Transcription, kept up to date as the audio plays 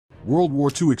World War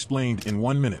II explained in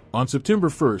 1 minute. On September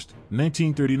 1st,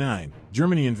 1939,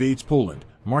 Germany invades Poland,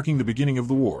 marking the beginning of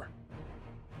the war.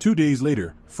 2 days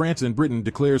later, France and Britain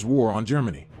declares war on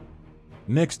Germany.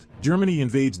 Next, Germany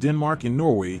invades Denmark and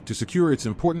Norway to secure its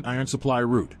important iron supply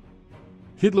route.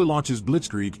 Hitler launches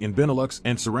blitzkrieg in Benelux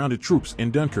and surrounded troops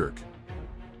in Dunkirk.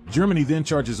 Germany then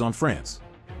charges on France.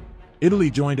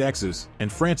 Italy joined Axis,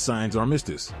 and France signs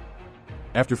armistice.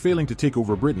 After failing to take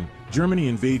over Britain, Germany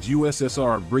invades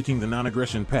USSR, breaking the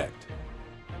non-aggression pact.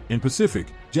 In Pacific,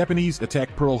 Japanese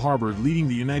attack Pearl Harbor, leading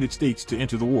the United States to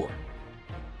enter the war.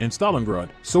 In Stalingrad,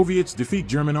 Soviets defeat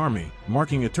German army,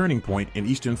 marking a turning point in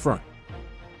Eastern Front.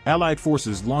 Allied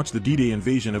forces launched the D-Day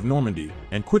invasion of Normandy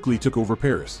and quickly took over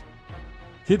Paris.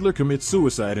 Hitler commits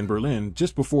suicide in Berlin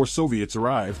just before Soviets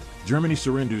arrived. Germany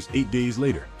surrenders 8 days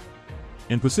later.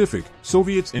 In Pacific,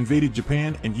 Soviets invaded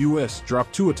Japan and US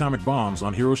dropped 2 atomic bombs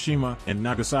on Hiroshima and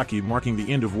Nagasaki, marking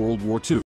the end of World War II.